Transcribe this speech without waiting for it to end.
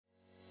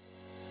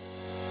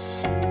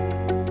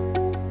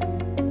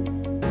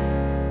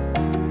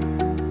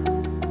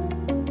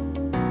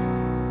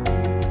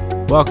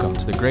Welcome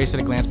to the Grace at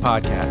a Glance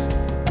podcast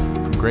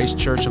from Grace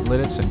Church of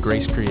Lidditz and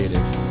Grace Creative.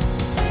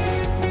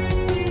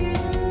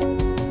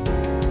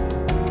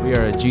 We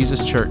are a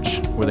Jesus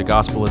church where the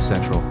gospel is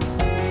central,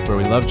 where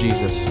we love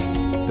Jesus,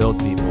 build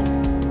people,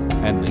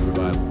 and lead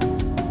revival.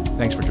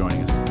 Thanks for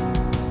joining us.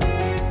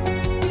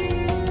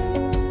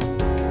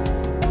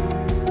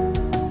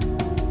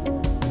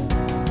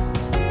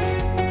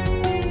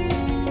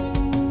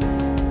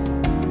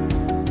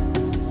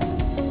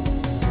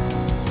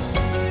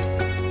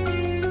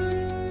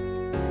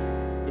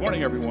 Good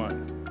morning,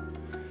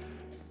 everyone.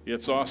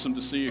 It's awesome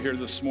to see you here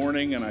this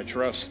morning, and I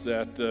trust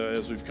that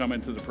as we've come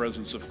into the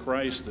presence of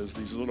Christ, as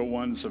these little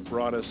ones have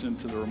brought us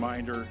into the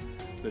reminder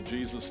that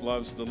Jesus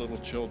loves the little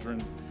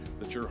children,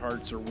 that your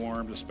hearts are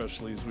warmed,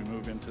 especially as we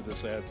move into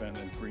this Advent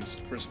and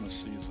Christmas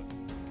season.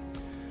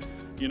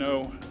 You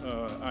know,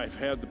 I've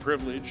had the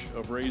privilege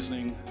of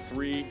raising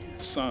 3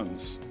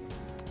 sons,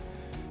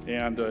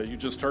 and you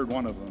just heard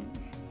one of them.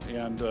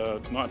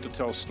 And not to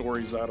tell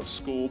stories out of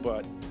school,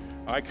 but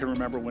I can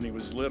remember when he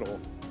was little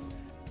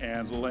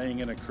and laying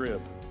in a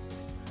crib.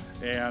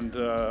 And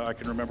I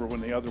can remember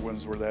when the other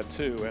ones were that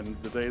too, and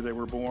the day they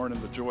were born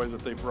and the joy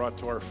that they brought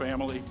to our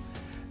family.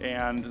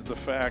 And the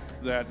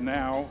fact that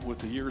now, with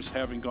the years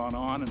having gone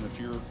on, and if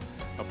you're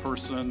a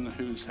person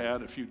who's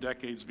had a few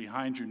decades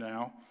behind you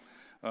now,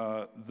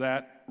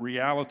 that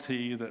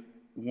reality that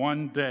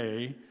one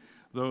day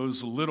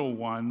those little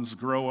ones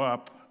grow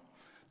up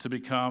to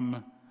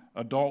become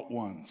adult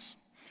ones.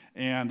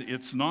 And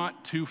it's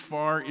not too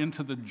far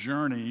into the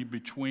journey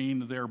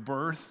between their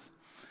birth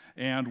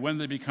and when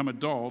they become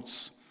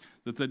adults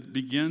that they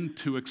begin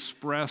to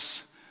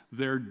express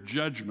their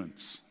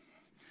judgments,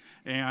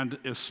 and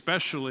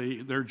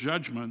especially their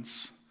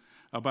judgments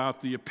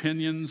about the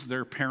opinions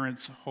their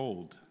parents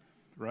hold,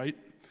 right?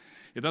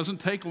 It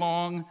doesn't take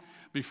long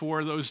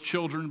before those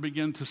children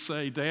begin to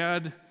say,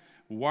 "Dad,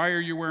 why are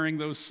you wearing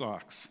those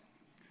socks?"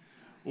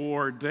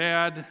 Or,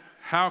 "Dad,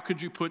 how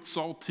could you put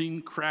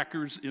saltine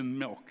crackers in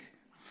milk?"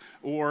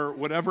 Or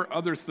whatever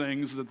other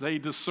things that they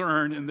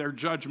discern in their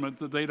judgment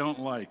that they don't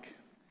like.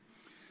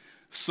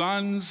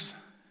 Sons,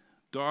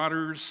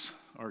 daughters,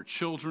 our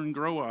children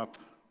grow up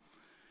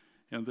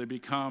and they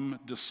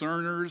become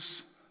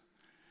discerners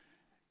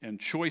and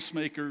choice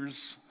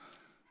makers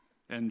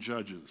and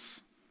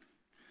judges.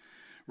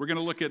 We're going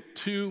to look at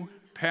 2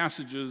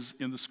 passages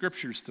in the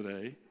scriptures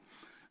today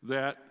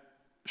that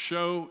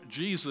show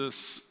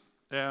Jesus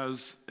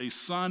as a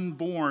son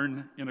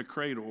born in a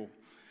cradle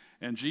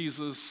and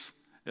Jesus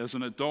as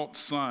an adult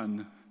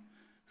son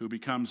who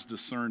becomes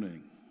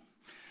discerning.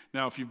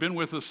 Now, if you've been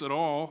with us at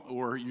all,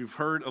 or you've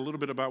heard a little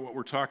bit about what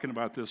we're talking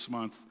about this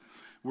month,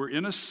 we're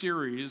in a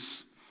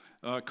series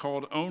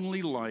called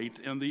Only Light,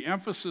 and the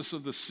emphasis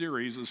of the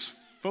series is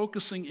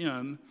focusing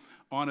in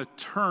on a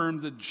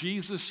term that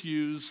Jesus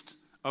used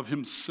of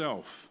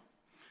himself.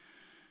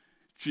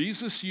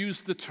 Jesus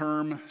used the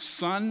term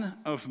Son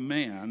of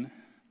Man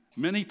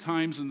many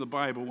times in the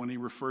Bible when he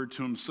referred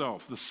to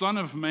himself. The Son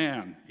of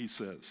Man, he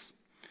says.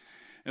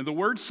 And the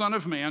word Son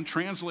of Man,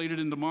 translated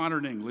into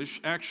modern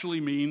English, actually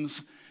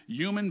means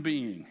human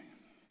being.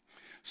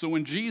 So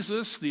when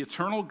Jesus, the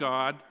eternal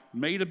God,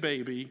 made a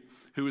baby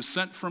who is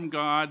sent from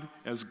God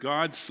as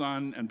God's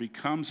Son and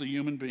becomes a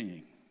human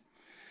being,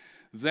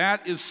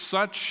 that is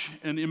such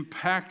an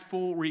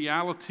impactful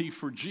reality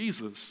for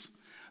Jesus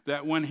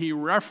that when he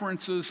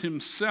references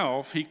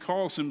himself, he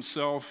calls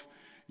himself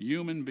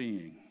human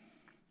being.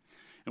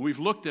 And we've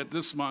looked at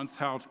this month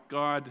how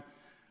God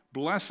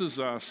blesses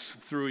us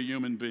through a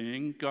human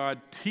being, God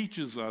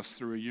teaches us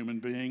through a human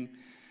being,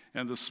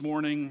 and this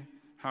morning,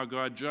 how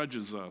God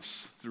judges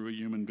us through a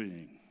human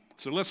being.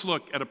 So let's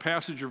look at a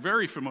passage you're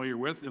very familiar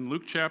with in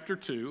Luke chapter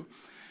 2,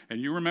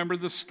 and you remember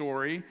the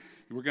story.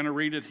 We're going to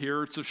read it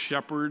here. It's of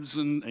shepherds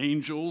and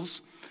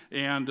angels,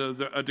 and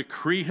a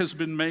decree has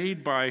been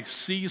made by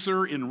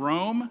Caesar in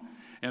Rome,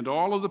 and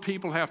all of the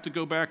people have to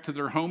go back to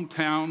their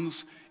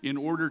hometowns in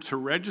order to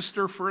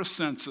register for a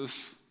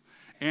census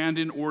and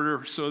in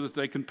order so that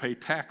they can pay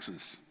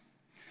taxes.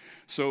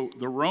 So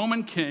the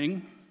Roman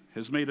king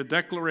has made a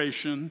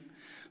declaration.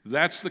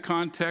 That's the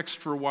context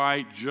for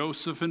why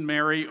Joseph and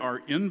Mary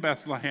are in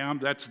Bethlehem.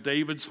 That's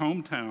David's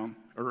hometown,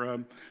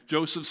 or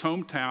Joseph's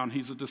hometown.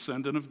 He's a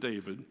descendant of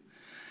David.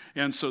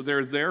 And so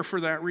they're there for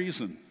that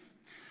reason.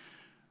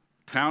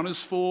 Town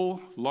is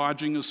full,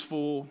 lodging is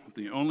full.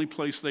 The only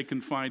place they can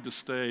find to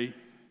stay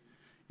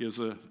is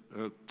a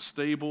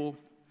stable,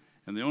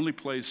 and the only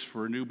place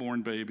for a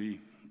newborn baby,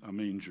 a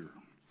manger.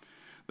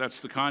 That's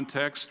the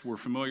context. We're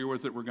familiar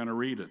with it. We're going to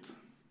read it.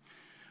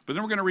 But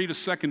then we're going to read a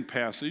second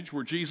passage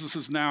where Jesus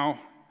is now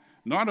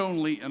not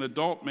only an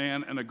adult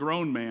man and a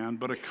grown man,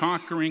 but a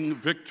conquering,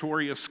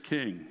 victorious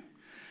king.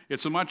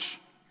 It's a much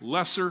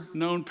lesser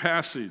known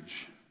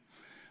passage,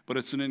 but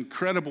it's an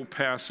incredible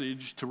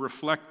passage to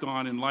reflect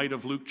on in light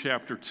of Luke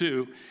chapter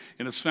 2,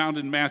 and it's found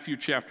in Matthew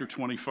chapter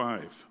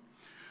 25.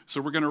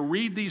 So we're going to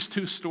read these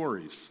 2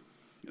 stories,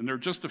 and they're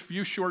just a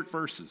few short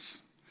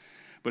verses.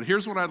 But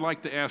here's what I'd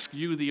like to ask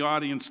you, the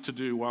audience, to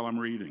do while I'm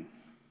reading.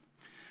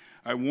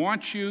 I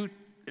want you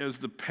as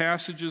the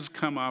passages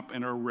come up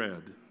and are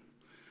read,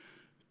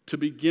 to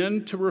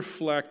begin to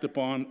reflect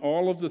upon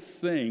all of the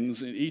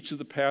things in each of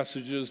the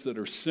passages that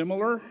are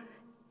similar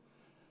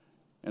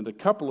and a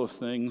couple of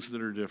things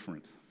that are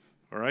different.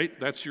 All right?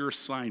 That's your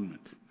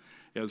assignment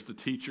as the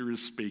teacher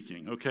is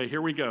speaking. Okay,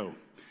 here we go.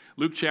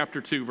 Luke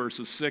chapter 2,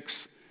 verses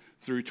 6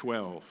 through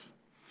 12.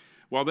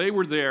 While they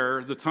were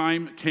there, the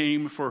time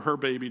came for her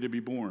baby to be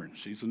born.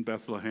 She's in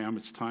Bethlehem.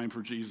 It's time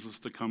for Jesus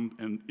to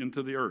come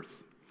into the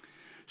earth.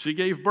 She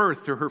gave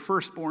birth to her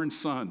firstborn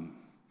son.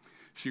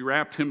 She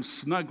wrapped him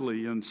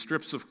snugly in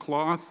strips of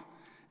cloth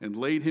and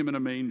laid him in a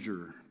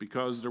manger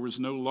because there was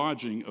no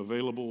lodging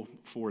available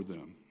for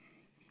them.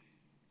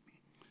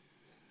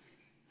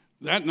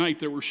 That night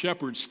there were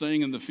shepherds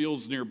staying in the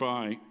fields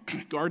nearby,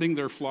 guarding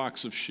their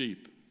flocks of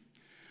sheep.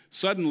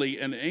 Suddenly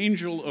an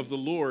angel of the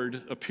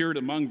Lord appeared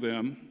among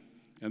them,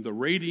 and the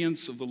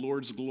radiance of the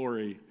Lord's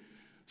glory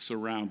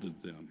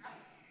surrounded them.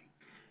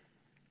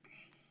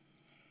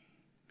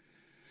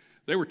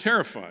 They were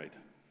terrified,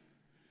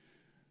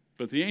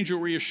 but the angel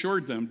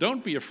reassured them.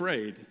 "Don't be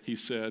afraid," he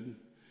said.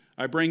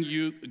 "I bring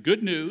you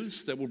good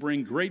news that will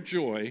bring great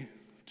joy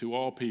to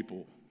all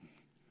people.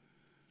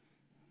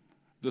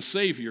 The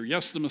Savior,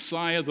 yes, the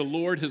Messiah, the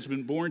Lord, has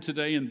been born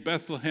today in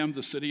Bethlehem,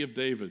 the city of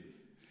David.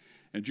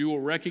 And you will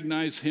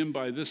recognize him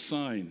by this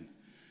sign.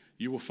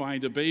 You will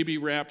find a baby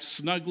wrapped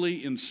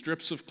snugly in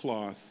strips of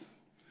cloth,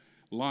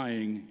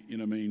 lying in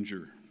a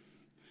manger."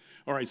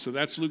 All right, so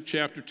that's Luke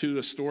chapter 2,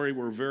 a story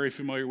we're very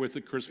familiar with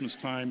at Christmas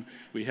time.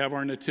 We have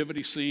our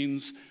nativity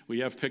scenes. We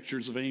have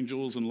pictures of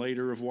angels and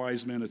later of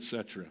wise men,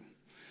 etc.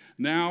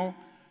 Now,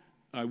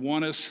 I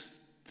want us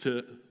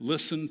to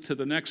listen to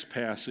the next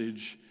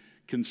passage,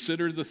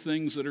 consider the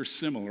things that are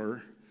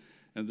similar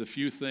and the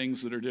few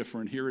things that are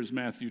different. Here is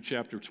Matthew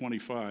chapter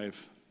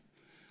 25,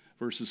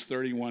 verses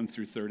 31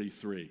 through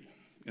 33.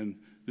 And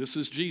this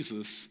is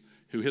Jesus,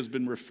 who has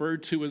been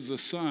referred to as the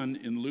Son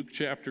in Luke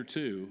chapter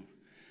 2,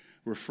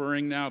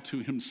 referring now to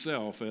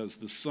himself as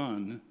the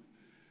Son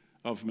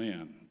of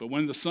Man. "But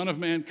when the Son of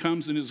Man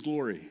comes in his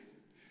glory,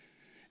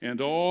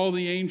 and all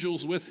the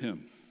angels with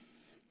him,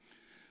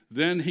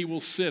 then he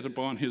will sit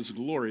upon his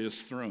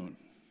glorious throne.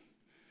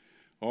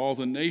 All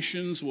the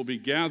nations will be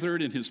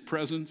gathered in his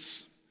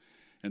presence,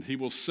 and he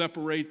will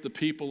separate the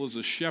people as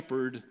a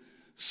shepherd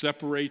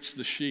separates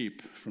the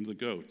sheep from the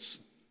goats.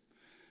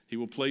 He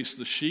will place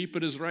the sheep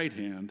at his right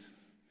hand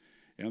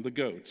and the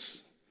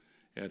goats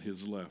at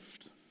his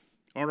left."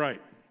 All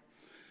right.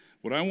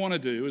 What I want to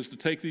do is to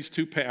take these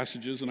two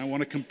passages and I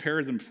want to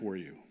compare them for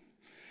you.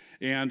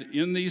 And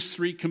in these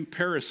three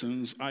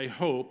comparisons, I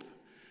hope,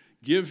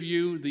 give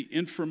you the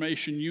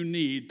information you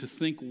need to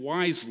think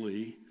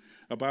wisely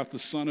about the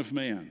Son of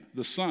Man,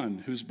 the Son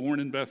who's born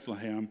in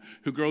Bethlehem,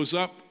 who grows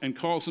up and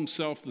calls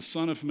himself the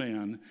Son of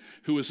Man,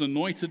 who is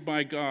anointed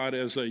by God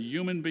as a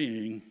human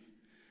being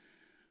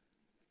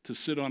to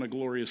sit on a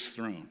glorious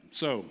throne.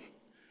 So,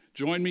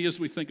 join me as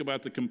we think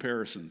about the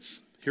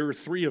comparisons. Here are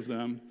three of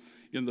them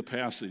in the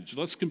passage.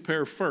 Let's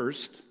compare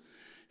first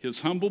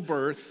his humble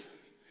birth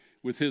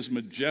with his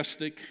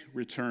majestic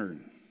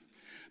return.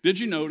 Did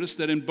you notice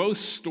that in both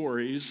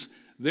stories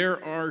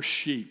there are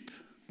sheep?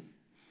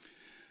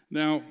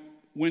 Now,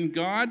 when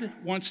God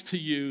wants to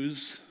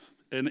use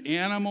an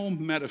animal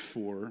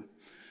metaphor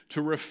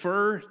to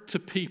refer to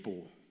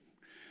people,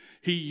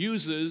 he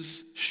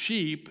uses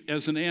sheep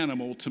as an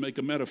animal to make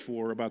a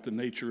metaphor about the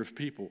nature of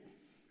people.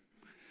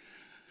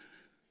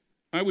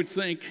 I would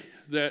think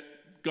that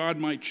God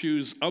might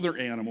choose other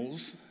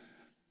animals.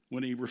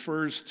 When he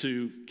refers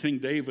to King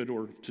David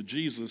or to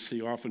Jesus,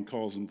 he often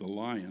calls him the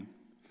lion.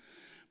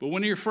 But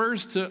when he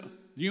refers to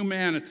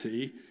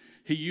humanity,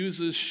 he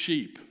uses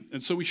sheep.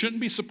 And so we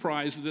shouldn't be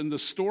surprised that in the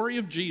story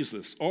of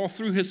Jesus, all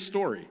through his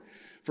story,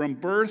 from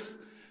birth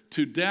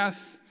to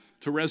death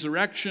to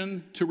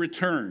resurrection to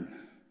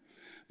return,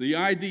 the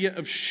idea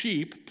of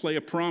sheep play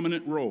a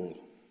prominent role.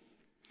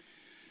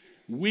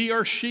 We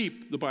are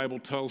sheep, the Bible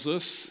tells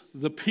us,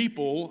 the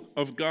people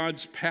of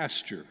God's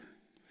pasture.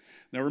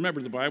 Now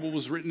remember, the Bible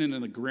was written in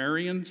an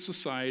agrarian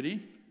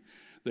society.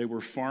 They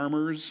were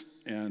farmers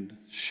and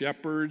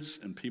shepherds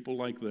and people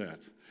like that.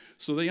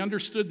 So they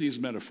understood these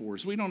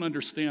metaphors. We don't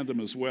understand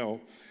them as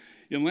well.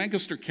 In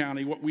Lancaster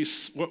County, what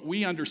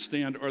we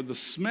understand are the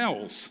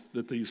smells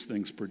that these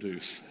things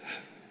produce.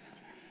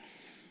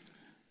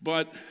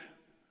 But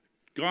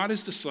God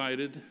has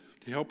decided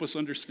to help us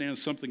understand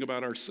something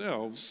about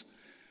ourselves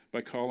by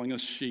calling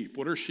us sheep.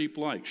 What are sheep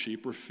like?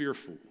 Sheep are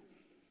fearful.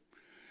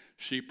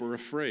 Sheep are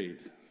afraid.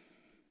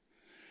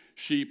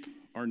 Sheep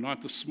are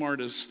not the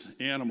smartest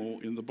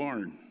animal in the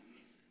barn.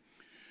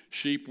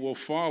 Sheep will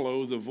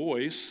follow the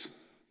voice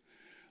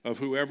of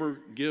whoever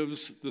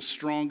gives the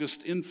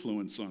strongest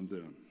influence on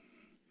them.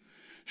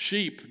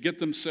 Sheep get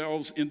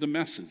themselves into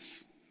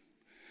messes.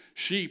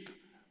 Sheep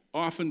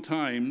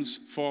oftentimes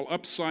fall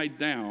upside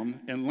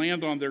down and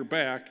land on their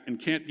back and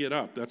can't get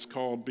up. That's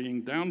called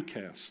being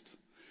downcast.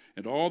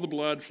 And all the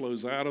blood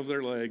flows out of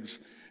their legs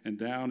and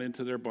down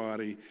into their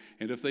body.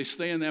 And if they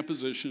stay in that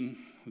position,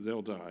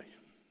 they'll die.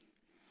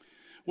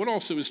 What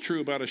also is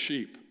true about a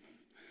sheep?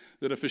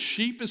 that if a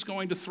sheep is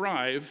going to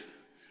thrive,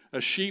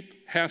 a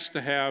sheep has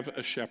to have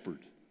a shepherd.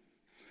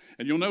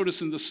 And you'll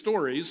notice in the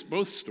stories,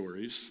 both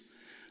stories,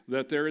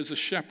 that there is a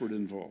shepherd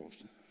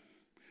involved.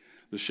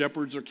 The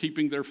shepherds are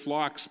keeping their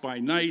flocks by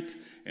night,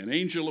 an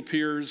angel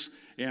appears,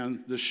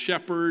 and the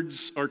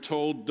shepherds are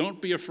told,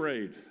 don't be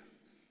afraid.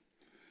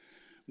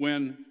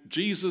 When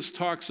Jesus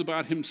talks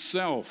about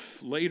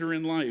himself later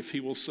in life, he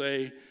will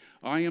say,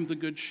 I am the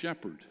good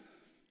shepherd.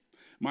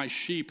 My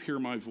sheep hear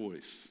my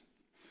voice.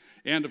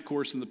 And of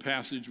course, in the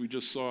passage we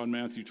just saw in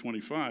Matthew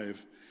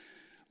 25,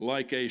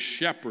 like a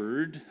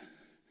shepherd,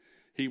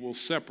 he will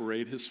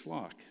separate his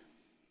flock.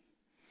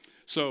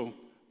 So,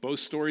 both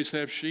stories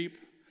have sheep,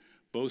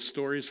 both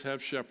stories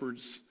have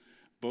shepherds,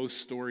 both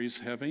stories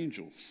have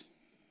angels.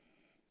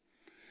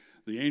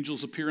 The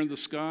angels appear in the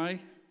sky,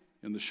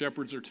 and the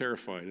shepherds are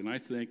terrified. And I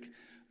think,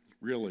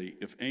 really,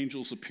 if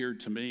angels appeared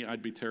to me,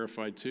 I'd be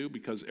terrified too,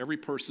 because every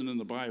person in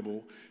the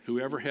Bible who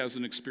ever has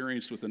an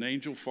experience with an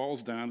angel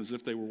falls down as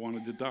if they were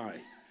wanted to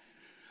die.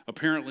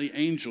 Apparently,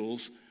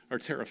 angels are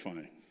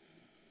terrifying.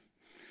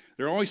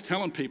 They're always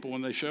telling people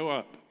when they show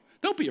up,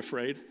 don't be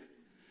afraid.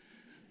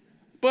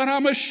 But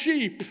I'm a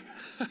sheep.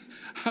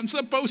 I'm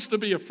supposed to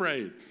be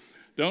afraid.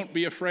 Don't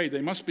be afraid.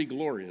 They must be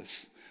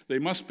glorious. They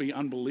must be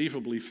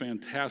unbelievably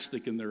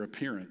fantastic in their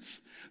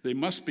appearance. They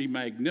must be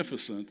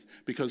magnificent,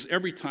 because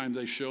every time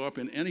they show up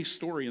in any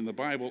story in the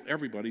Bible,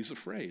 everybody's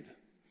afraid.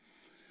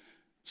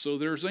 So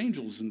there's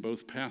angels in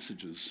both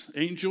passages.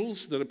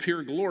 Angels that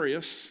appear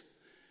glorious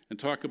and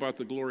talk about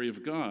the glory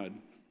of God,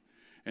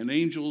 and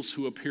angels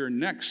who appear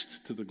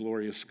next to the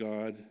glorious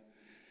God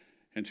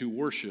and who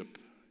worship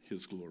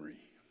his glory.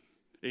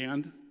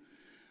 And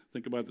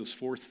think about this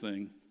fourth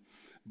thing.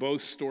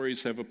 Both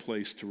stories have a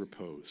place to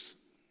repose.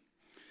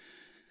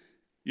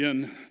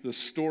 In the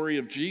story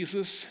of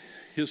Jesus,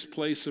 his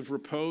place of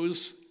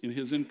repose in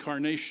his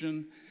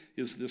incarnation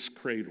is this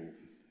cradle.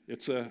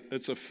 It's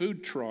a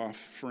food trough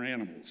for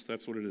animals.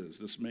 That's what it is,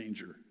 this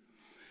manger.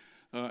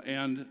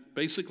 And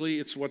basically,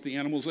 it's what the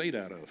animals ate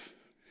out of.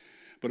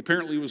 But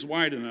apparently it was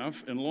wide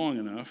enough and long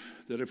enough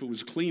that if it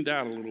was cleaned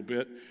out a little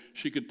bit,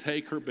 she could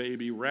take her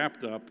baby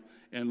wrapped up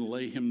and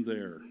lay him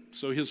there.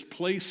 So his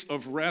place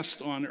of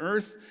rest on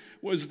earth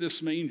was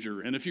this manger.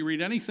 And if you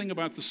read anything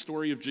about the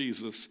story of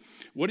Jesus,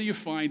 what do you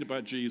find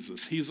about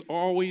Jesus? He's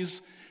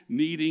always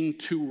needing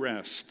to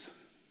rest.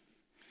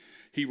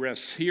 He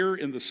rests here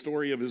in the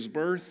story of his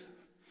birth.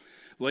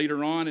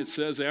 Later on, it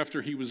says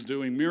after he was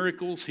doing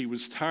miracles, he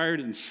was tired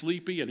and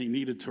sleepy and he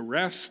needed to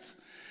rest.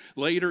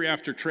 Later,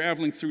 after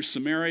traveling through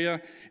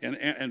Samaria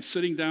and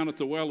sitting down at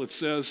the well, it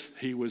says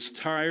he was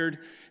tired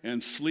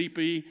and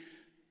sleepy.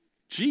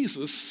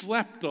 Jesus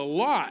slept a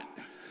lot.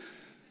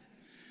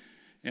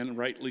 And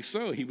rightly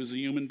so. He was a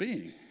human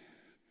being.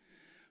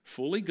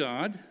 Fully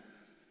God,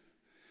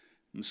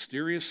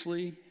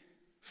 mysteriously,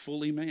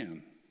 fully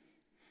man.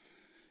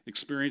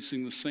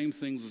 Experiencing the same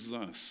things as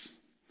us.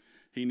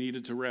 He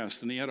needed to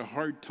rest. And he had a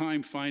hard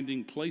time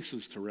finding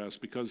places to rest,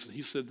 because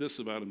he said this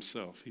about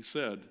himself. He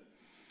said,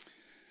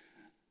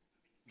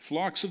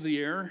 flocks of the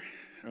air,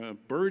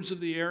 birds of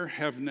the air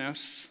have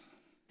nests,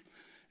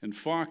 and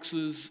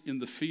foxes in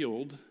the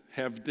field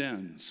have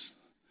dens.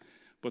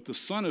 But the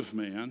Son of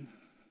Man,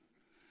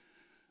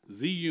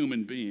 the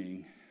human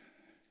being,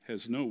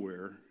 has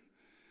nowhere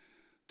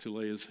to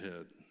lay his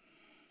head.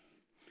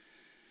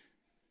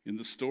 In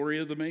the story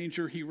of the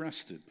manger, he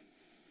rested.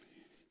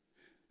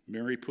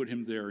 Mary put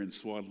him there in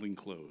swaddling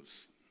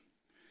clothes.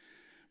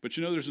 But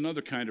you know, there's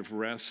another kind of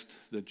rest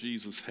that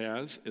Jesus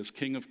has as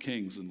King of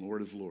Kings and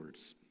Lord of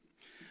Lords.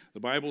 The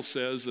Bible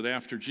says that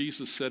after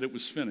Jesus said it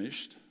was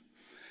finished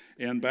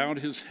and bowed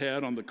his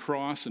head on the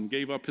cross and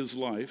gave up his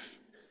life,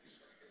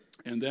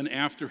 and then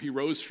after he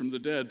rose from the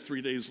dead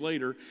 3 days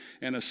later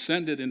and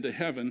ascended into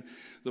heaven,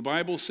 the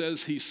Bible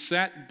says he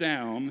sat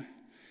down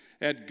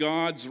at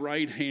God's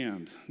right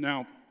hand.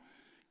 Now,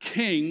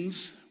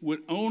 kings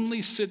would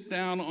only sit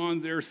down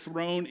on their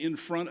throne in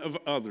front of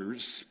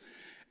others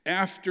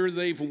after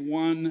they've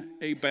won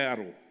a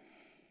battle.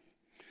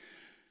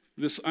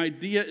 This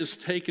idea is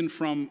taken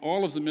from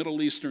all of the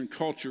Middle Eastern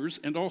cultures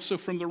and also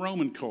from the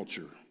Roman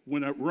culture.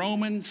 When a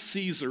Roman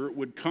Caesar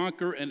would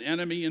conquer an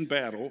enemy in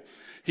battle,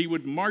 he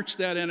would march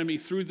that enemy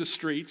through the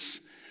streets,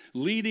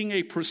 leading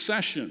a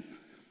procession.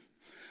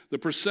 The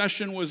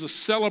procession was a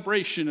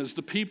celebration as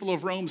the people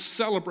of Rome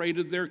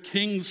celebrated their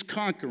king's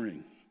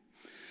conquering.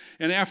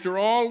 And after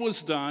all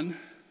was done,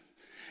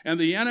 and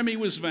the enemy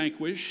was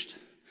vanquished,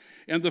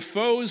 and the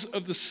foes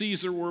of the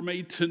Caesar were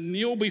made to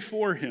kneel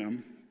before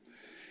him,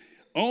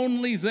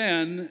 only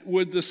then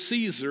would the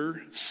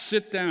Caesar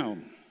sit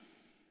down.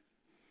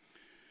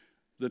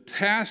 The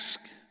task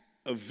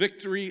of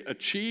victory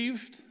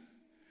achieved,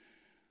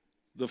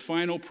 the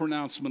final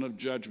pronouncement of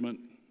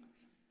judgment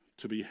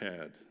to be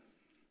had.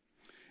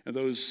 And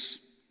those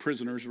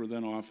prisoners were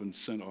then often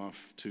sent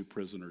off to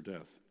prison or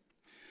death.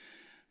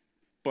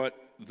 But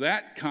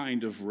that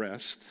kind of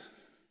rest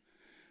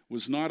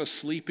was not a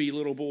sleepy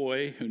little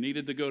boy who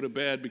needed to go to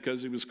bed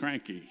because he was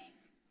cranky.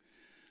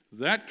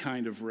 That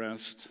kind of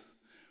rest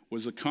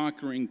was a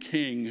conquering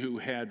king who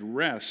had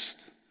rest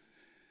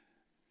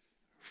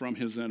from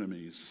his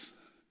enemies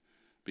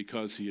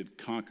because he had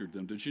conquered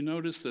them. Did you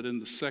notice that in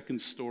the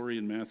second story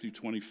in Matthew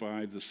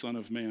 25, the Son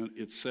of Man,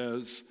 it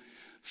says,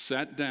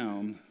 sat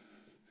down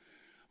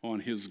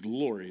on his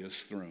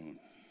glorious throne?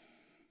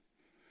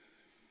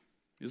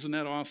 Isn't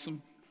that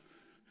awesome?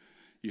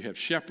 You have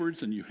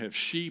shepherds and you have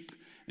sheep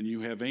and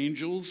you have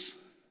angels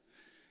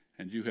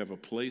and you have a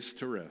place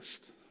to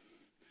rest.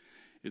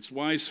 It's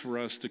wise for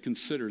us to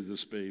consider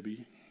this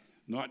baby,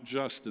 not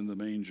just in the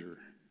manger,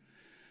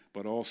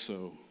 but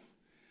also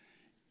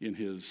in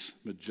his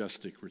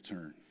majestic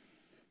return.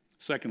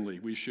 Secondly,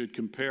 we should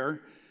compare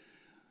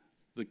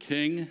the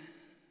king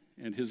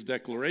and his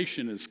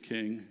declaration as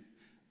king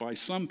by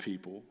some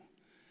people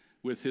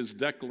with his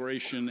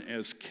declaration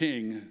as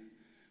king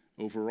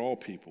over all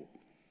people.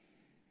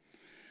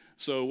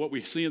 So what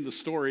we see in the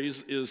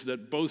stories is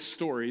that both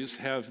stories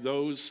have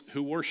those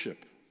who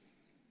worship.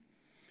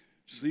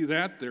 See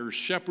that? There's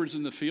shepherds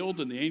in the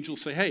field, and the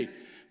angels say, hey,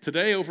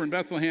 today over in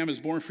Bethlehem is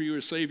born for you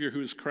a Savior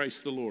who is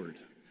Christ the Lord.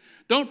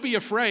 Don't be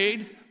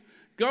afraid.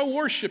 Go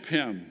worship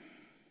him.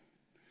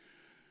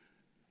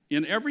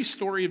 In every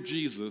story of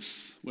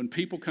Jesus, when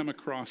people come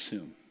across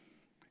him,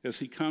 as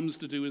he comes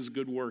to do his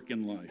good work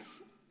in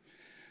life,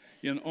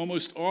 in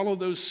almost all of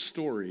those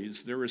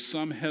stories, there is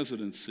some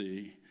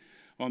hesitancy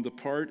on the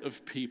part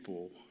of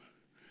people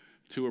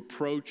to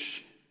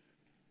approach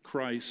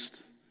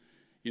Christ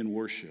in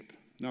worship.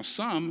 Now,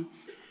 some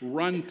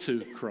run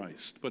to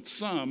Christ, but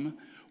some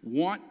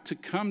want to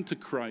come to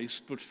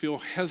Christ but feel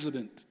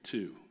hesitant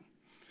to.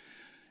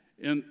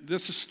 And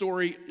this is a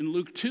story in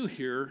Luke 2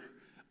 here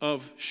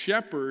of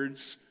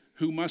shepherds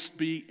who must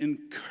be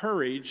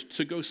encouraged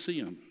to go see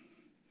him.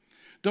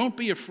 Don't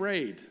be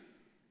afraid.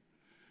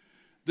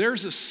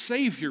 There's a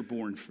Savior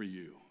born for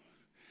you,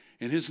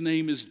 and his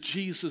name is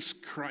Jesus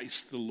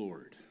Christ the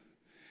Lord.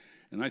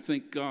 And I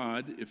think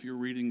God, if you're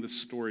reading this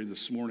story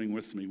this morning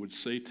with me, would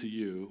say to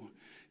you,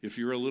 if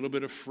you're a little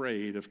bit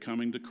afraid of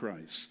coming to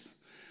Christ,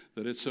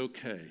 that it's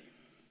okay.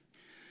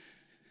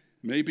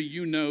 Maybe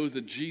you know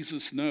that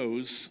Jesus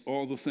knows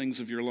all the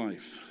things of your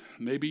life.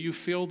 Maybe you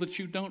feel that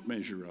you don't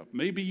measure up.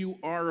 Maybe you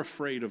are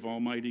afraid of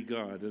Almighty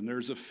God, and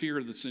there's a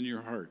fear that's in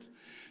your heart.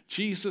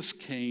 Jesus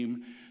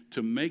came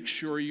to make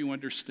sure you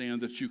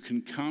understand that you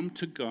can come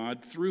to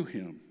God through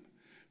him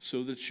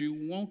so that you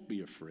won't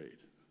be afraid.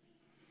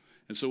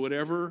 And so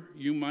whatever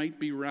you might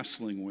be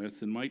wrestling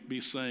with and might be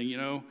saying,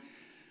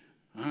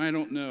 I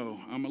don't know.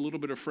 I'm a little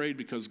bit afraid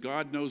because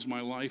God knows my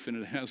life and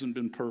it hasn't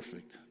been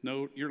perfect.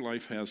 No, your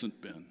life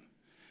hasn't been,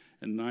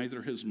 and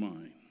neither has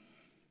mine,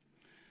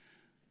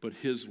 but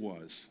his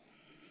was.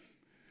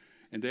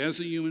 And as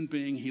a human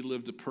being, he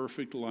lived a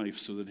perfect life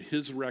so that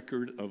his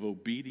record of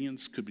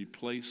obedience could be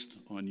placed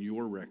on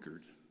your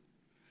record.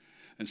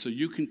 And so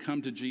you can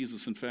come to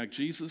Jesus. In fact,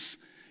 Jesus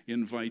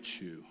invites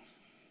you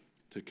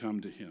to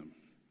come to him.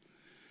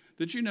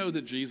 Did you know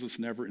that Jesus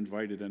never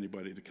invited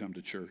anybody to come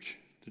to church?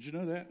 Did you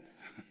know that?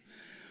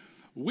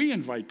 We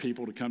invite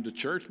people to come to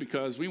church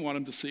because we want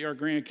them to see our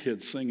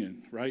grandkids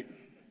singing, right?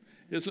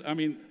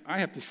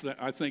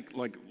 I think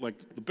like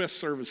the best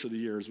service of the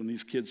year is when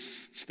these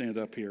kids stand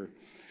up here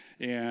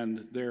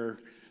and they're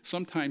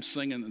sometimes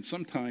singing and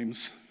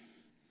sometimes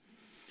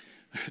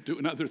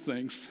doing other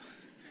things.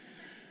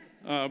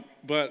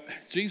 But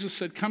Jesus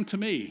said, come to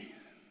me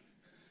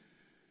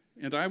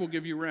and I will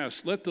give you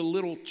rest. Let the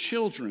little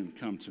children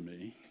come to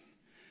me.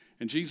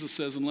 And Jesus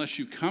says, unless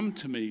you come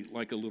to me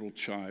like a little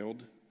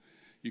child,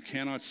 you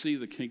cannot see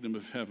the kingdom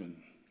of heaven.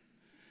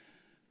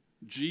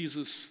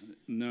 Jesus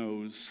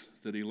knows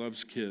that he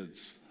loves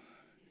kids,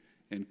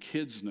 and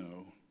kids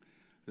know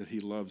that he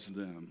loves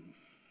them.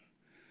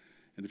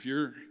 And if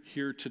you're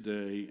here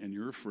today and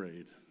you're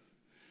afraid,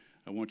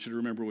 I want you to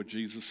remember what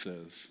Jesus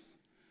says.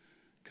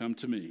 Come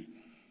to me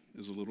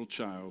as a little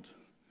child,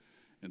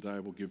 and I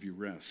will give you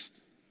rest.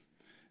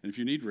 And if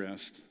you need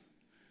rest,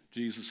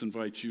 Jesus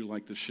invites you,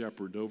 like the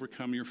shepherd, to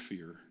overcome your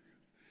fear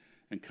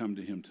and come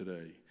to him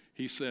today.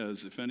 He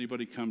says, if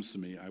anybody comes to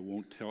me, I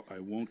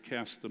won't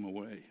cast them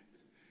away.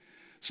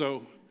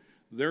 So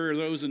there are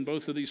those in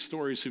both of these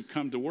stories who've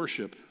come to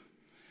worship,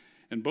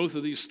 and both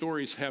of these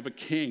stories have a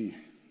king.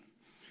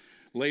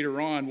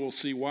 Later on, we'll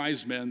see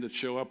wise men that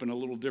show up in a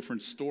little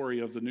different story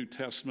of the New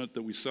Testament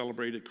that we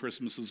celebrate at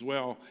Christmas as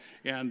well.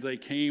 And they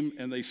came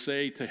and they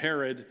say to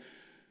Herod,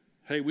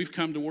 hey, we've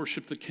come to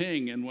worship the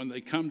king. And when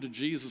they come to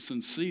Jesus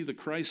and see the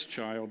Christ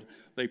child,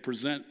 they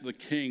present the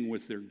king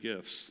with their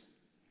gifts.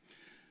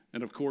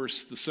 And of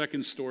course, the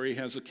second story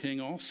has a king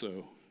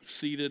also,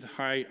 seated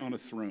high on a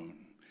throne.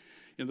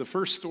 In the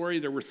first story,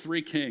 there were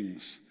three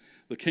kings,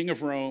 the king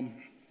of Rome,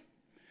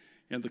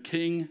 and the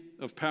king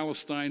of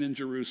Palestine and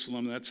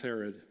Jerusalem, that's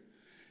Herod,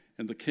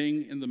 and the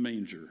king in the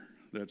manger,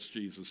 that's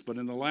Jesus. But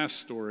in the last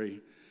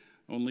story,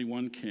 only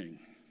one king,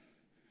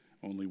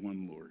 only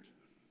one Lord.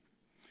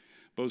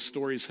 Both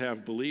stories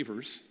have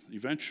believers.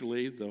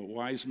 Eventually, the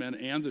wise men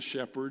and the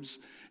shepherds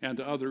and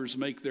others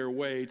make their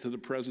way to the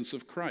presence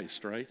of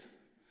Christ, right?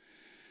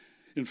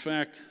 In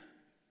fact,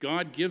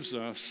 God gives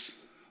us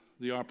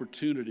the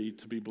opportunity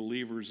to be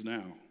believers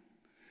now.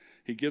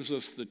 He gives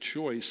us the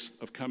choice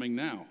of coming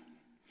now.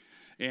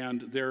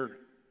 And their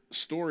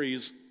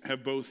stories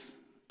have both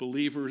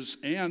believers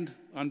and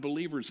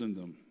unbelievers in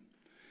them.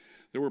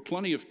 There were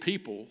plenty of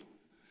people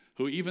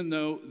who, even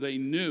though they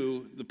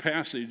knew the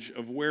passage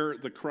of where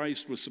the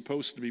Christ was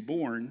supposed to be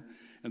born,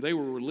 and they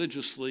were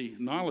religiously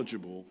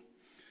knowledgeable,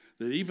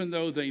 that even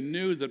though they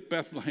knew that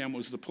Bethlehem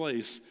was the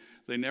place,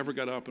 they never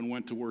got up and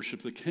went to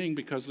worship the king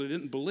because they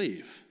didn't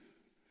believe.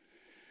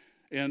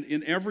 And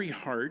in every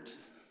heart,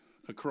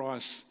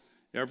 across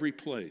every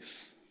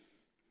place,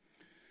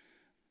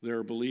 there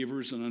are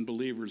believers and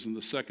unbelievers, and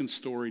the second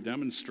story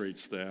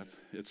demonstrates that.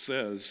 It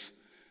says,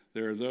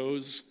 there are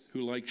those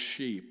who, like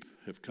sheep,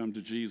 have come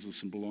to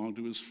Jesus and belong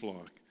to his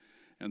flock,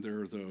 and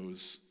there are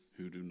those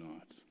who do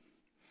not.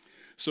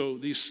 So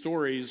these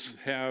stories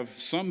have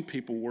some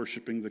people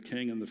worshiping the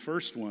king in the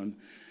first one,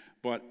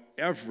 but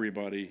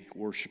everybody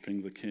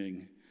worshiping the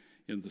king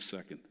in the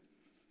second.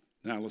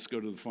 Now let's go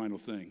to the final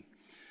thing.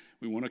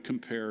 We want to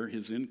compare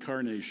his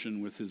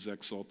incarnation with his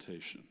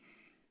exaltation.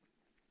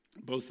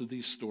 Both of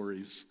these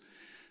stories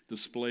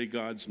display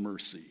God's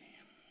mercy.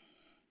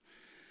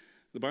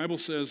 The Bible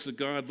says that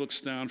God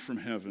looks down from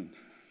heaven,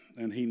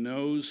 and he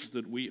knows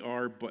that we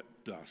are but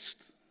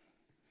dust.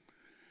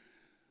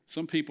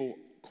 Some people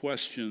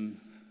question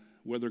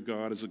whether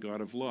God is a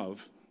God of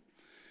love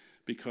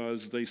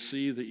because they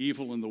see the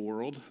evil in the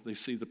world, they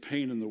see the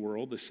pain in the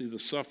world, they see the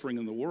suffering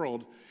in the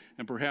world,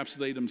 and perhaps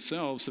they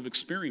themselves have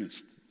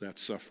experienced that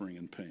suffering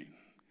and pain.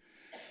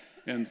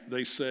 And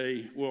they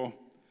say, well,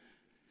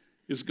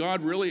 is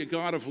God really a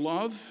God of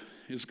love?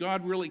 Does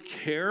God really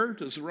care?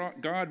 Does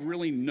God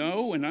really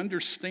know and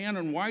understand?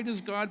 And why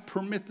does God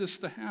permit this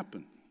to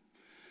happen?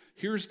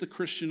 Here's the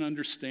Christian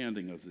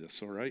understanding of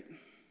this, all right?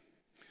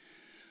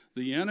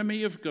 The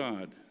enemy of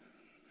God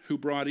who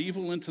brought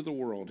evil into the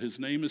world, his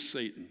name is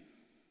Satan.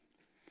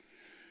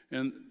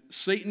 And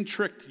Satan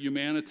tricked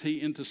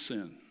humanity into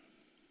sin.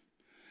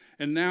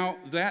 And now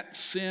that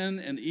sin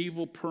and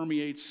evil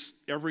permeates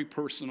every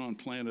person on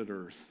planet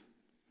Earth.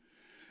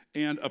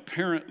 And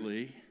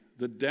apparently,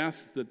 the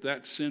death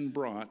that sin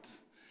brought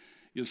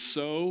is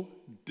so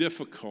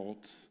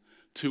difficult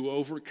to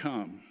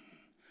overcome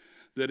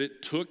that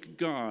it took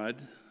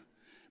God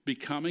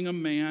becoming a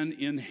man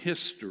in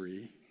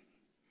history.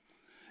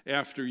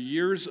 After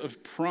years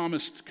of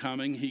promised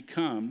coming, he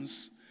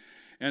comes,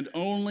 and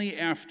only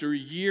after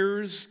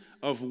years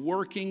of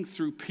working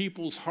through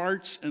people's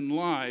hearts and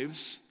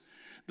lives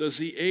does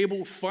he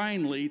able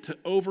finally to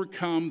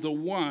overcome the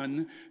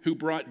one who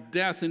brought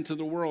death into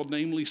the world,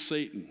 namely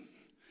Satan.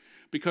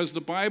 Because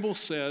the Bible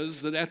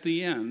says that at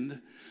the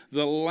end,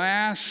 the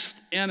last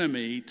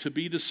enemy to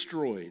be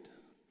destroyed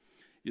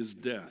is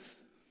death.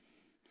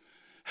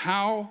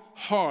 How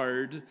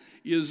hard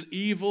is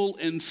evil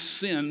and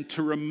sin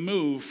to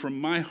remove from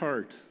my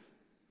heart?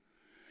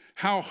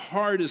 How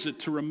hard is it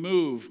to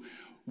remove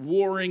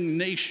warring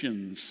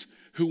nations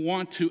who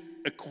want to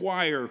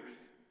acquire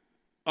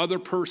other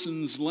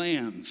person's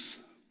lands?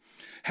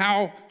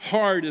 How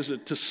hard is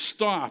it to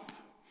stop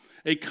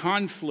a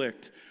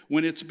conflict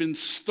when it's been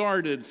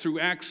started through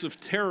acts of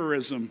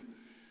terrorism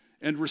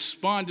and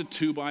responded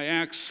to by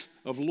acts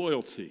of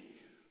loyalty?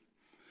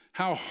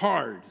 How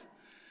hard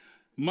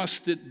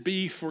must it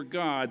be for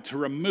God to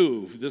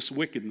remove this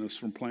wickedness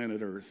from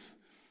planet Earth?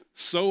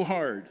 So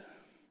hard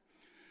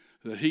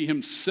that he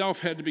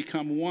himself had to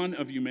become one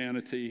of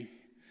humanity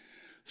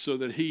so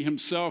that he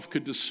himself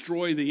could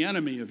destroy the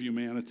enemy of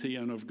humanity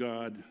and of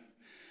God,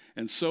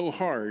 and so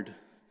hard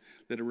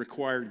that it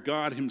required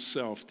God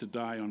himself to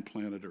die on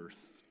planet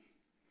Earth.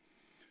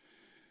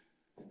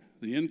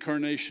 The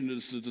incarnation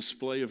is the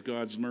display of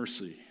God's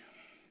mercy.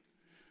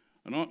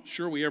 I'm not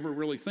sure we ever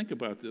really think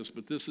about this,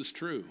 but this is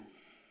true.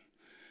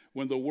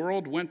 When the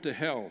world went to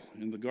hell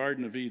in the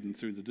Garden of Eden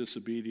through the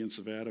disobedience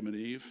of Adam and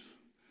Eve,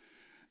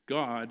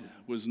 God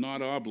was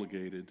not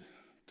obligated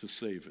to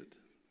save it.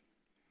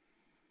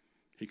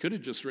 He could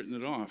have just written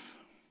it off.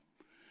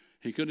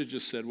 He could have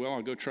just said, well,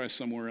 I'll go try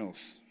somewhere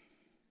else.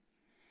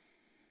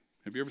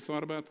 Have you ever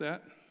thought about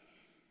that?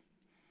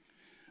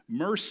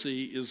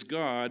 Mercy is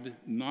God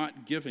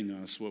not giving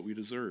us what we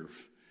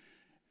deserve.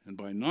 And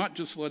by not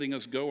just letting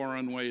us go our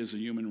own way as a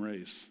human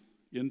race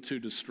into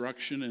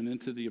destruction and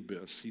into the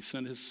abyss, he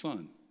sent his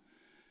son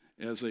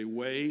as a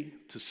way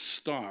to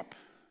stop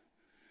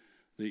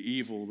the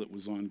evil that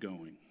was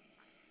ongoing.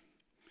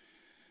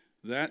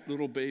 That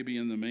little baby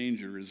in the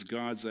manger is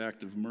God's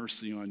act of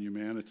mercy on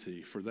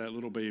humanity, for that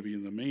little baby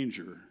in the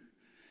manger,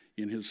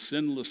 in his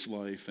sinless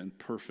life and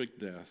perfect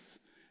death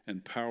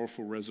and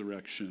powerful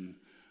resurrection,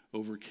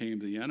 overcame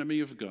the enemy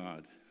of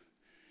God,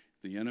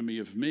 the enemy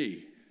of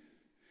me,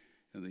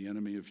 and the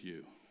enemy of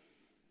you.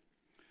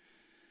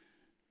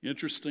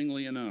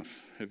 Interestingly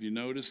enough, have you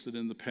noticed that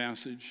in the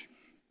passage,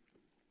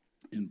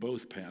 in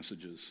both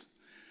passages,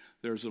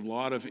 there's a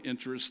lot of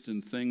interest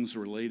in things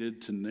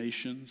related to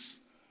nations?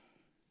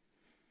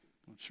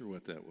 Not sure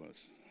what that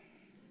was.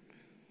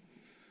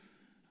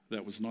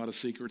 That was not a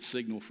secret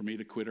signal for me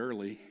to quit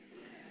early.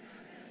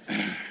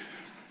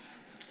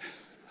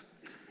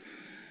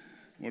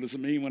 What does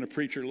it mean when a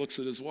preacher looks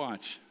at his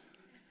watch?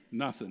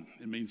 Nothing.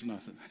 It means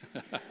nothing.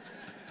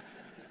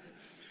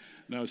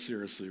 No,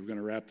 seriously, we're going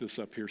to wrap this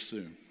up here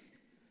soon.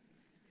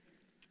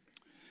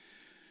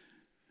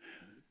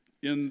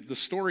 In the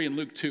story in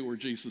Luke 2 where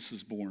Jesus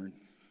is born,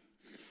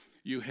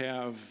 you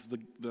have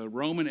the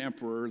Roman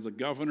emperor, the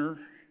governor,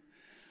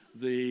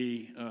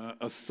 the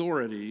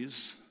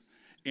authorities,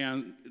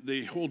 and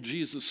the whole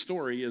Jesus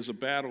story is a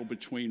battle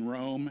between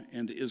Rome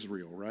and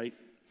Israel, right?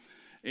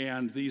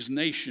 And these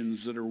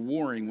nations that are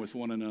warring with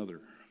one another.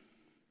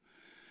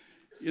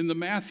 In the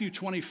Matthew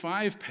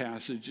 25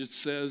 passage, it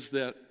says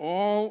that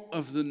all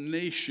of the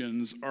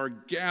nations are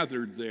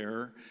gathered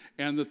there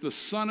and that the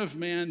Son of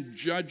Man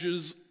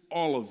judges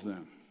all of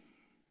them.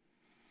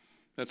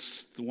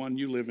 That's the one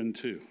you live in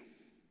too.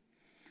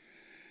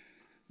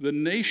 The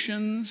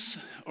nations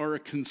are a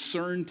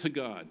concern to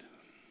God.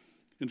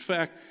 In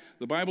fact,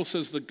 the Bible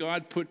says that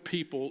God put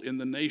people in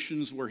the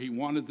nations where he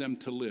wanted them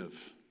to live.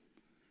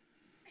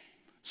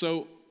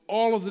 So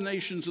all of the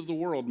nations of the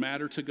world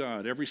matter to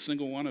God, every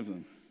single one of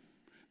them.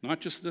 Not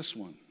just this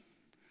one.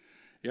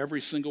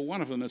 Every single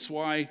one of them. That's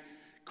why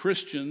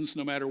Christians,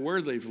 no matter where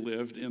they've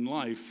lived in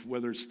life,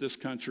 whether it's this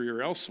country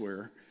or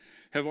elsewhere,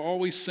 have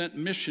always sent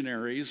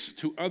missionaries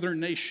to other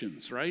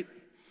nations, right?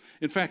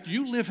 In fact,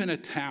 you live in a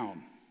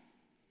town,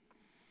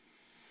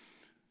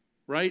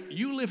 right?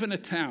 You live in a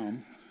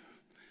town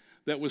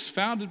that was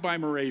founded by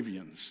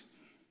Moravians.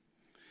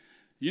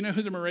 You know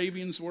who the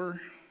Moravians were?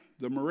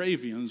 The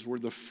Moravians were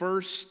the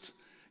first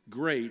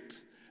great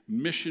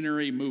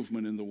missionary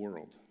movement in the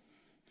world.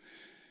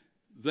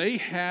 They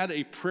had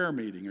a prayer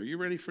meeting. Are you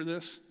ready for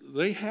this?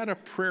 They had a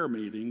prayer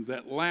meeting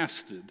that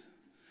lasted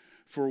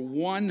for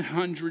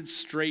 100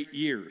 straight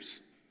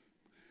years.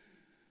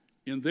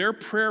 In their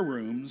prayer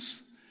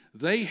rooms,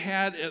 they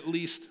had at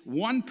least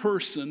one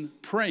person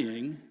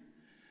praying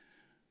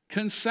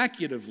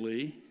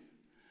consecutively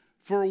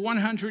for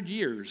 100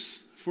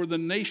 years for the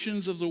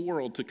nations of the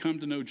world to come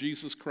to know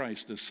Jesus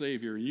Christ as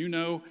Savior. And you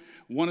know,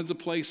 one of the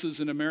places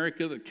in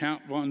America that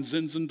Count von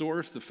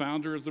Zinzendorf, the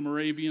founder of the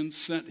Moravians,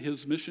 sent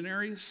his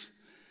missionaries?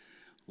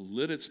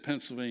 Lititz,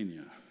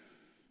 Pennsylvania.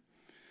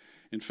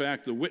 In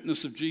fact, the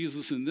witness of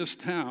Jesus in this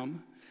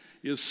town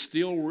is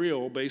still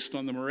real based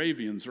on the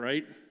Moravians,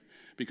 right?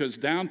 Because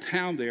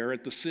downtown there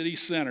at the city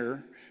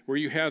center, where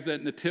you have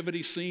that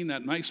nativity scene,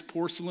 that nice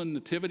porcelain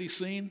nativity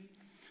scene,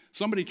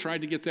 somebody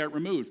tried to get that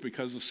removed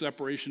because of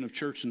separation of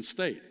church and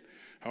state.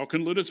 How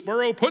can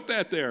Liddittsboro put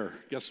that there?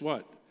 Guess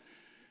what?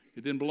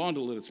 It didn't belong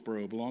to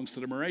Liddittsboro. It belongs to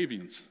the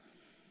Moravians.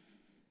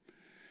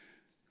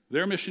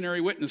 Their missionary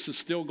witness is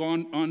still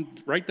gone on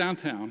right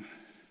downtown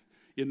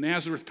in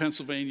Nazareth,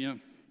 Pennsylvania,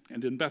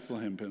 and in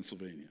Bethlehem,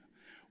 Pennsylvania.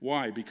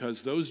 Why?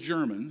 Because those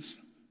Germans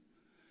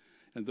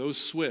and those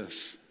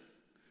Swiss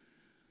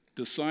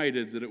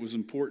decided that it was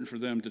important for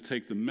them to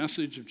take the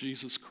message of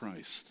Jesus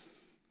Christ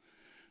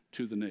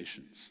to the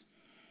nations.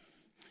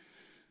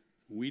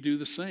 We do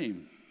the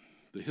same.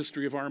 The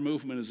history of our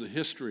movement is a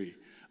history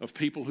of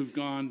people who've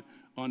gone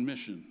on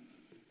mission,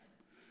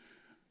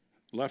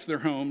 left their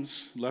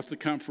homes, left the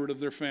comfort of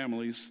their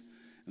families,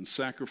 and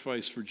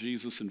sacrificed for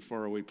Jesus in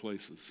faraway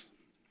places.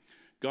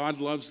 God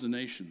loves the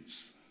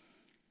nations.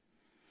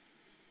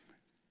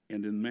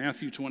 And in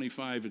Matthew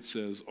 25, it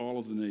says, all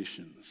of the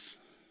nations.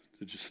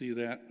 Did you see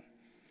that?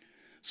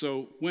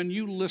 So when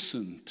you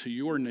listen to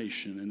your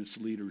nation and its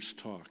leaders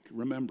talk,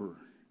 remember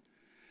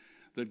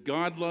that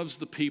God loves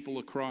the people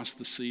across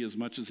the sea as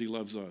much as he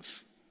loves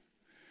us.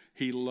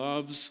 He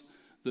loves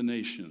the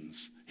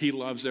nations. He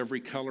loves every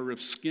color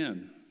of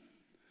skin.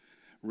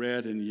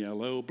 Red and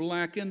yellow,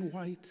 black and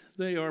white,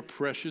 they are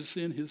precious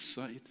in his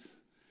sight.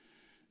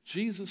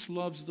 Jesus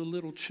loves the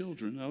little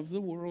children of the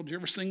world. You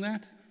ever sing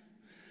that?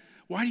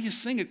 Why do you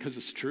sing it? Because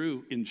it's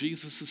true. In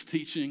Jesus'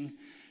 teaching,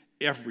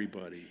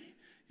 everybody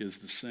is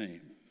the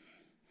same.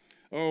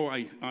 Oh,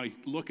 I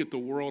look at the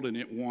world and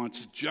it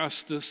wants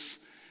justice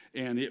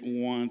and it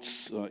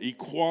wants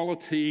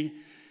equality.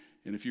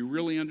 And if you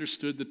really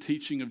understood the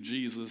teaching of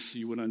Jesus,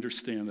 you would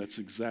understand that's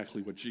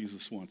exactly what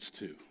Jesus wants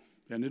too.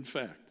 And in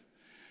fact,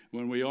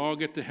 when we all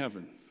get to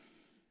heaven,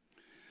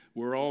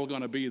 we're all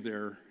going to be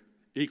there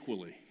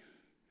equally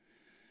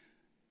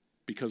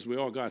because we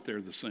all got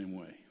there the same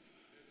way,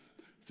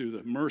 through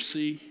the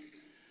mercy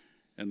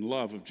and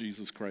love of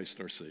Jesus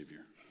Christ, our Savior.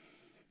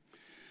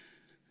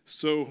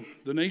 So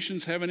the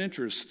nations have an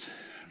interest,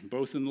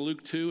 both in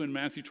Luke 2 and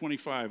Matthew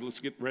 25. Let's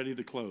get ready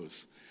to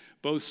close.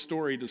 Both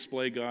stories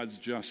display God's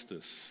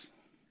justice.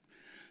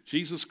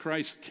 Jesus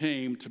Christ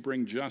came to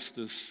bring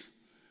justice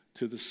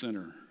to the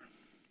sinner.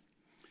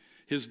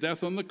 His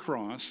death on the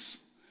cross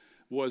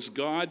was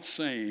God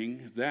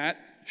saying, that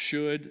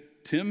should,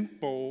 Tim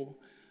Bowl,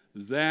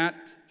 that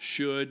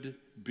should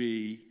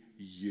be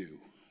you.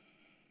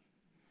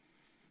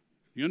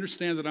 You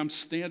understand that I'm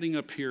standing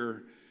up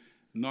here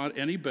not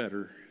any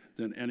better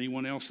than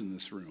anyone else in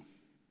this room.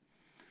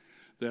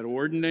 That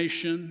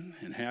ordination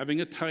and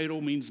having a title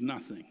means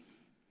nothing.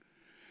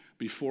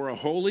 Before a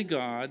holy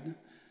God,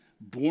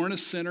 born a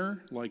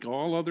sinner like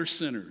all other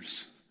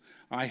sinners,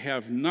 I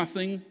have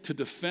nothing to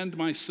defend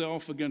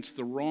myself against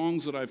the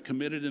wrongs that I've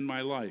committed in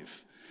my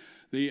life.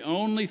 The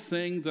only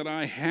thing that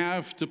I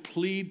have to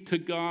plead to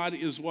God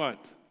is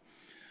what?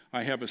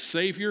 I have a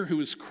Savior who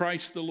is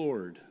Christ the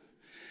Lord.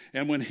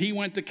 And when he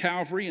went to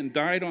Calvary and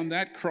died on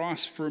that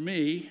cross for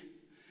me,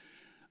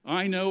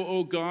 I know,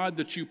 O God,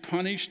 that you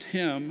punished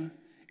him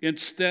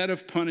instead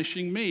of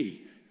punishing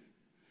me.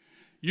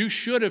 You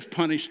should have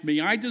punished me.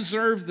 I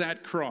deserved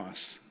that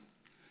cross.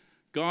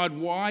 God,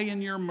 why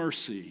in your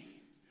mercy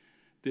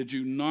did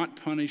you not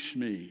punish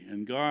me?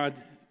 And God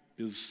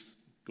is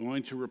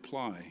going to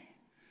reply,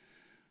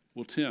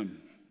 well,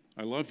 Tim,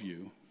 I love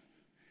you.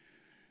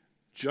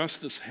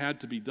 Justice had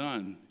to be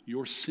done.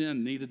 Your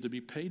sin needed to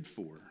be paid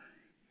for.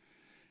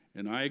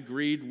 And I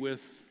agreed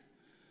with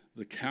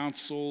the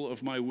counsel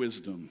of my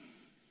wisdom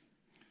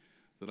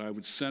that I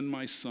would send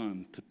my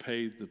son to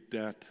pay the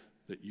debt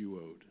that you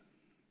owed.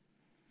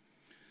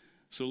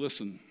 So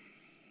listen,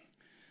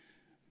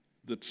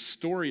 the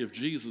story of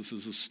Jesus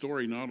is a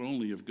story not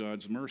only of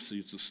God's mercy,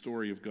 it's a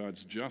story of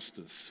God's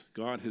justice.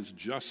 God has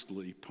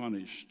justly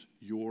punished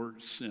your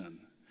sin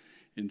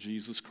in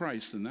Jesus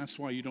Christ, and that's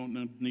why you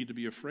don't need to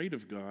be afraid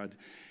of God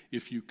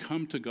if you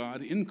come to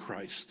God in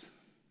Christ.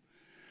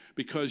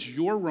 Because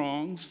your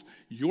wrongs,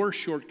 your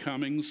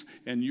shortcomings,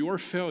 and your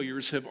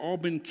failures have all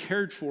been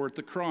cared for at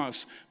the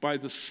cross by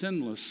the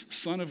sinless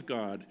Son of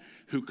God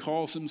who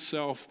calls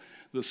himself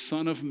the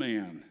Son of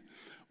Man,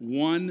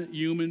 one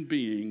human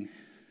being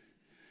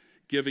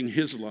giving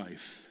his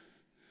life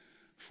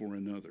for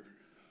another.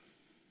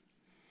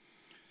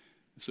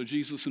 So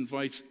Jesus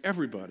invites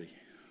everybody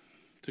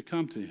to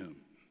come to him.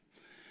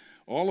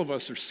 All of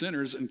us are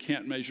sinners and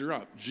can't measure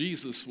up.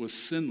 Jesus was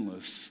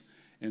sinless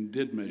and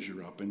did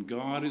measure up. And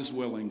God is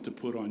willing to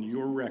put on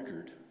your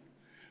record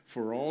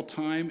for all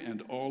time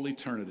and all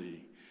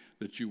eternity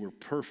that you were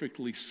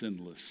perfectly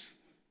sinless,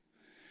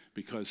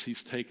 because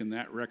he's taken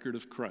that record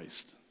of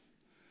Christ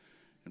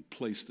and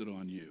placed it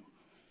on you.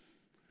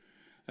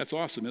 That's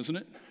awesome, isn't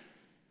it?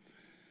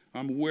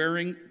 I'm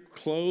wearing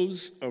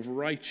clothes of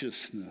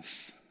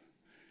righteousness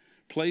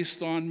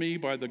placed on me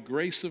by the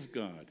grace of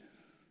God,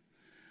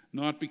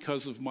 not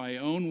because of my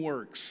own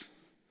works,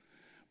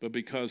 but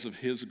because of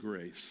his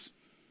grace.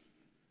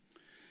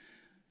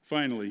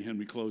 Finally, and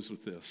we close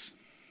with this,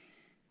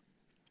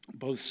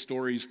 both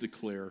stories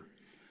declare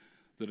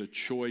that a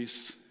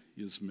choice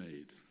is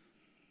made.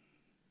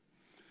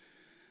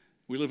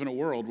 We live in a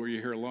world where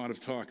you hear a lot of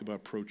talk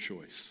about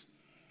pro-choice.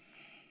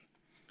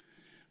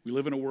 We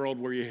live in a world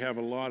where you have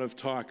a lot of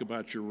talk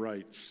about your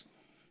rights.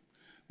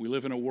 We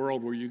live in a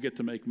world where you get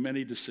to make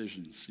many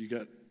decisions. You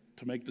got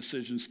to make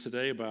decisions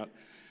today about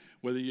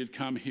whether you'd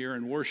come here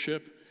and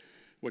worship,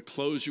 what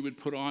clothes you would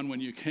put on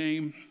when you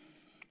came,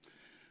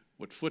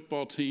 what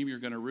football team you're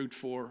going to root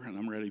for, and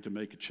I'm ready to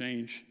make a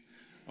change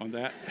on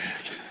that.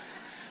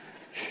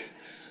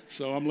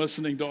 So I'm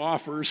listening to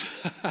offers.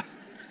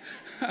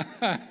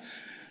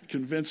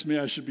 Convinced me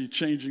I should be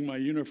changing my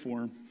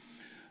uniform.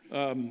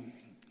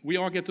 We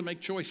all get to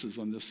make choices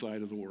on this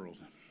side of the world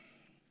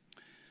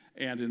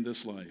and in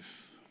this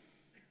life.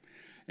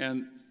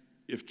 And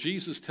if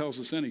Jesus tells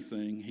us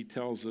anything, he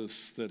tells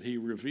us that he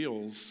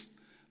reveals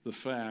the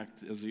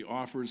fact, as he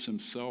offers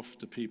himself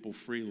to people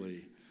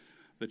freely,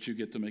 that you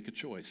get to make a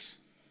choice.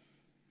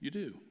 You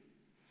do.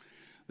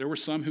 There were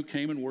some who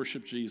came and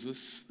worshiped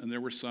Jesus, and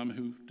there were some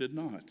who did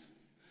not.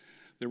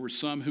 There were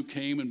some who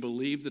came and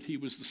believed that he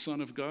was the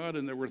Son of God,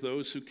 and there were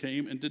those who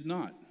came and did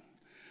not.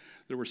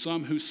 There were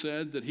some who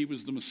said that he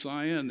was the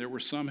Messiah, and there were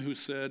some who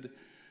said,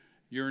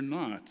 you're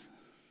not.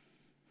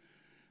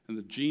 And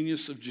the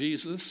genius of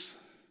Jesus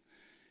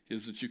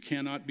is that you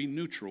cannot be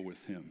neutral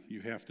with him.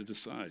 You have to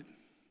decide.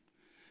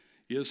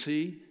 Is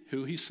he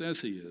who he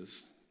says he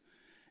is?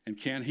 And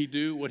can he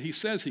do what he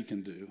says he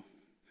can do?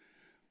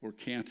 Or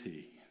can't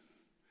he?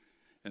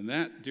 And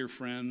that, dear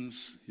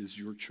friends, is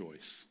your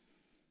choice.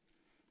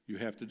 You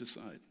have to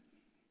decide.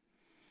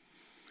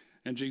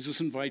 And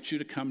Jesus invites you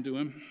to come to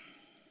him.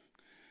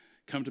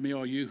 Come to me,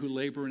 all you who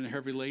labor and are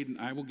heavy laden,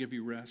 I will give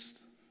you rest.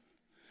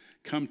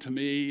 Come to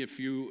me if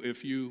you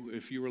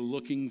are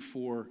looking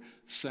for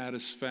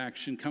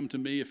satisfaction. Come to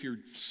me if your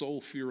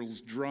soul feels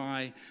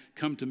dry.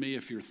 Come to me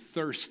if you're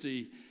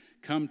thirsty.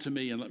 Come to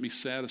me and let me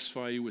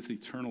satisfy you with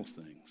eternal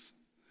things.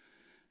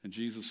 And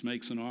Jesus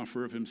makes an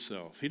offer of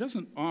himself. He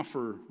doesn't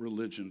offer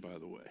religion, by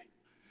the way.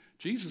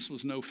 Jesus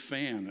was no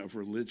fan of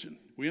religion.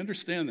 We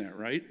understand that,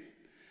 right?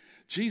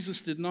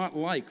 Jesus did not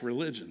like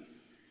religion.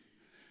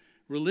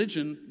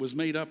 Religion was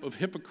made up of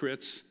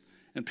hypocrites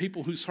and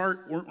people whose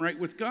heart weren't right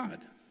with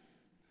God.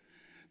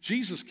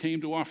 Jesus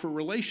came to offer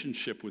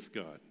relationship with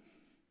God.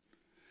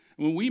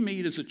 When we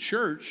meet as a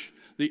church,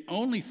 the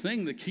only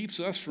thing that keeps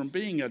us from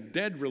being a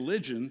dead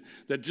religion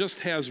that just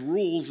has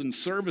rules and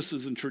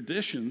services and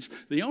traditions,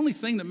 the only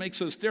thing that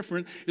makes us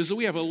different is that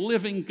we have a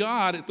living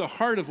God at the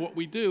heart of what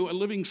we do, a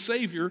living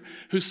Savior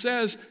who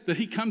says that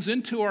he comes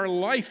into our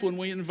life when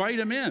we invite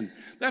him in.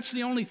 That's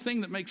the only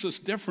thing that makes us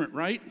different,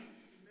 right?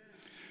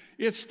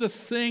 It's the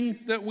thing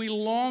that we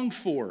long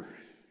for.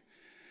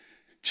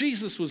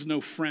 Jesus was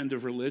no friend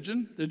of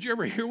religion. Did you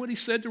ever hear what he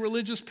said to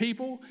religious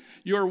people?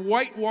 You're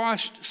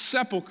whitewashed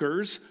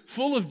sepulchers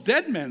full of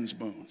dead men's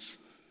bones.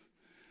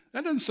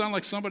 That doesn't sound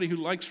like somebody who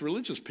likes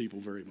religious people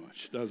very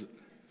much, does it?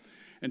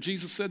 And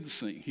Jesus said the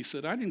same. He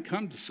said, I didn't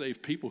come to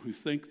save people who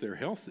think they're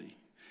healthy.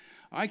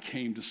 I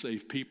came to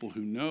save people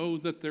who know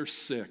that they're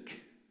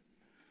sick.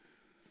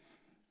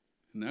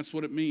 And that's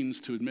what it means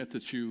to admit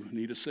that you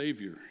need a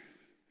Savior,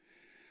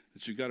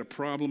 that you've got a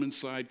problem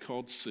inside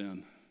called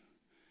sin,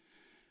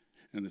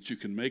 and that you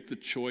can make the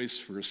choice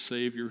for a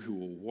Savior who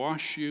will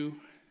wash you,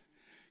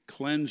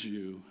 cleanse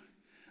you,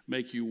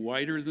 make you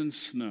whiter than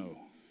snow.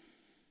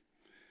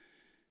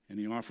 And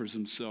he offers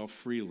himself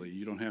freely.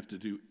 You don't have to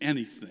do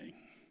anything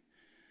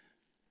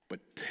but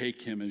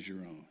take him as your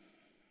own.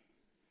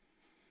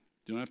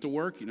 You don't have to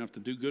work. You don't have to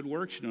do good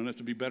works. You don't have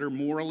to be better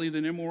morally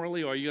than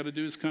immorally. All you got to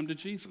do is come to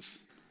Jesus.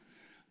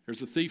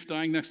 There's a thief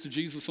dying next to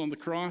Jesus on the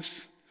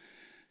cross.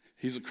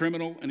 He's a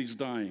criminal and he's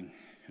dying.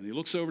 And he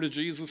looks over to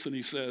Jesus and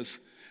he says,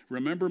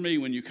 remember me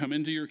when you come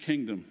into your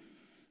kingdom.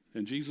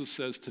 And Jesus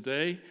says,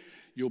 today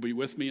you'll be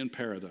with me in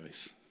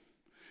paradise.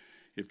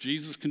 If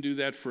Jesus can do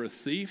that for a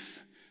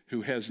thief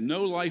who has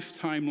no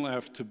lifetime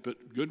left to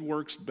good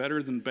works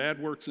better than bad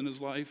works in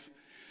his life,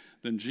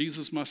 then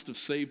Jesus must have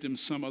saved him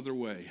some other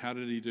way. How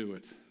did he do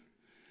it?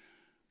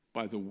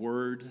 By the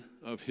word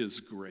of his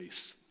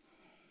grace.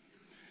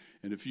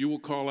 And if you will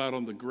call out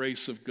on the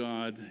grace of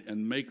God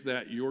and make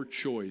that your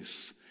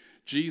choice,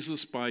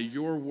 Jesus, by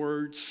your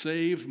word,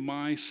 save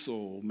my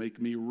soul,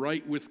 make me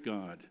right with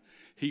God.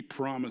 He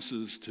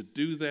promises to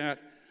do that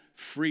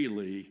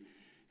freely,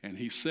 and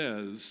he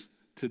says,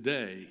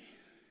 today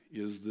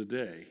is the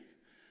day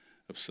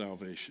of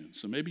salvation.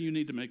 So maybe you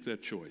need to make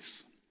that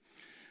choice.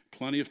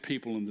 Plenty of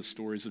people in the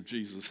stories of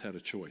Jesus had a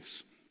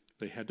choice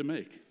they had to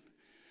make.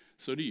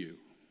 So do you.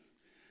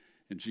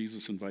 And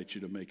Jesus invites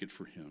you to make it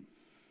for him.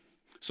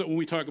 So when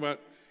we talk about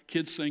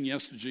kids saying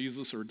yes to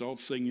Jesus or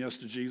adults saying yes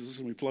to Jesus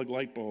and we plug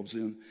light bulbs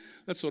in,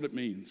 that's what it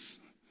means.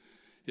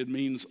 It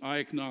means I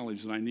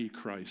acknowledge that I need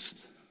Christ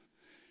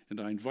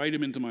and I invite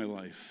him into my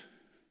life,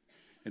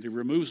 and he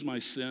removes my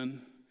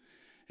sin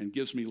and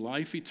gives me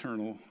life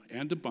eternal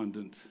and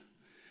abundant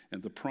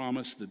and the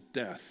promise that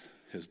death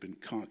has been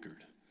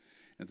conquered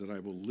and that I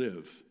will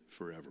live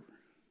forever.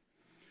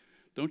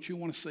 Don't you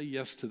want to say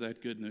yes to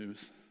that good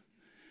news?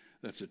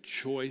 That's a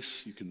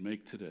choice you can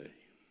make today.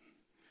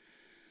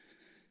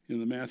 In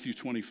the Matthew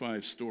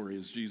 25 story,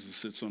 as Jesus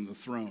sits on the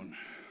throne,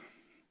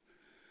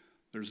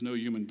 there's no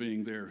human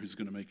being there who's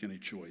going to make any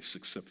choice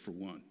except for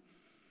one.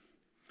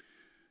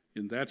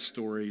 In that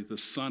story, the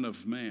Son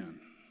of Man,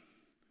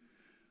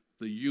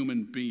 the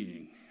human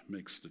being,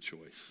 makes the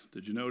choice.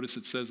 Did you notice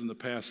it says in the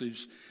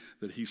passage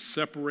that he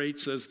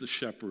separates as the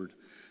shepherd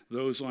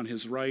those on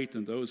his right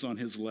and those on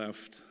his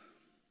left?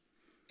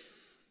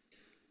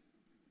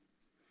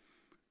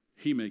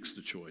 He makes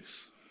the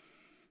choice.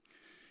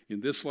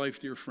 In this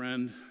life, dear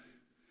friend,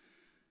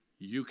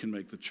 you can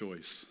make the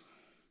choice.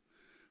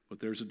 But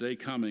there's a day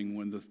coming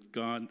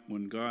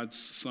when God's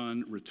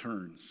Son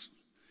returns,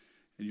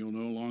 and you'll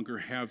no longer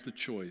have the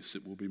choice.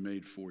 It will be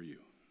made for you.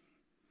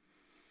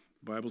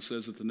 The Bible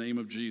says at the name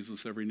of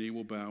Jesus, every knee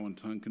will bow and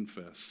tongue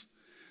confess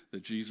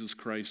that Jesus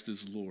Christ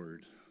is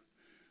Lord,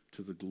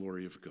 to the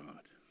glory of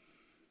God.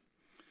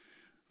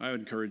 I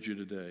would encourage you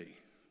today,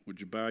 would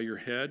you bow your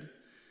head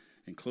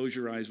and close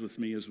your eyes with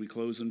me as we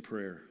close in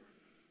prayer?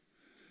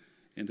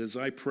 And as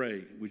I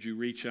pray, would you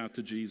reach out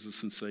to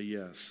Jesus and say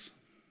yes?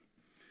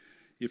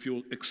 If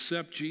you'll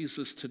accept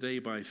Jesus today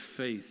by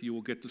faith, you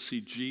will get to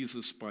see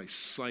Jesus by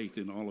sight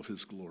in all of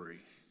his glory.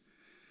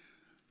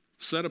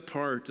 Set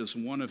apart as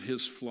one of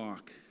his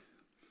flock,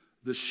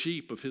 the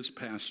sheep of his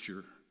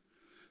pasture,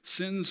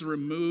 sins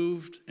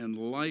removed and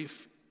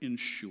life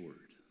ensured.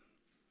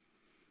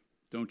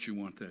 Don't you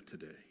want that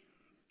today?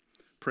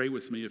 Pray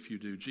with me if you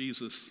do.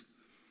 Jesus,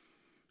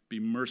 be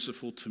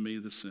merciful to me,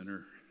 the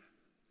sinner.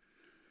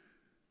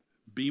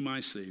 Be my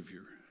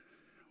Savior.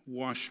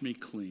 Wash me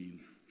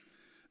clean.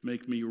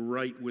 Make me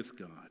right with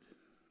God.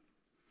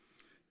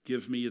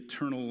 Give me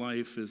eternal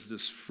life as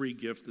this free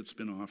gift that's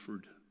been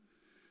offered.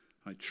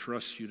 I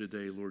trust you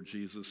today, Lord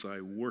Jesus. I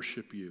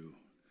worship you,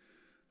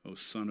 O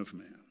Son of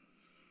Man.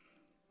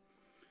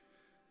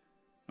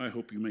 I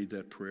hope you made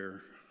that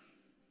prayer.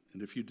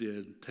 And if you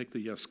did, take the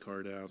yes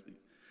card out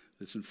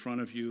that's in front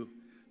of you.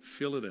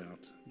 Fill it out.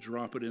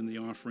 Drop it in the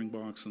offering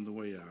box on the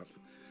way out.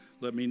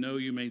 Let me know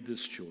you made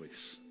this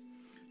choice.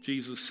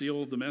 Jesus,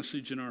 seal the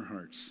message in our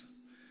hearts.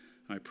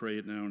 I pray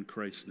it now in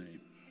Christ's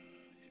name.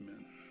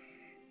 Amen.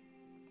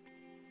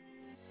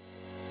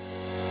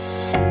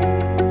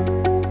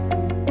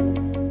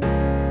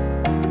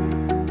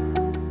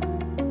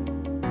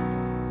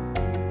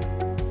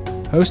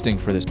 Hosting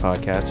for this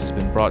podcast has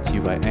been brought to you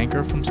by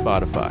Anchor from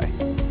Spotify.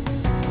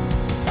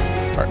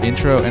 Our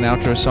intro and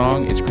outro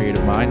song is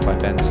Creative Mind by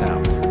Ben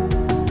Sound.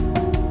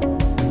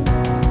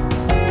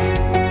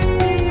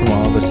 From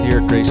all of us here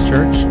at Grace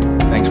Church,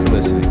 thanks for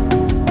listening.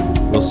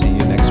 We'll see you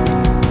next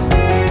week.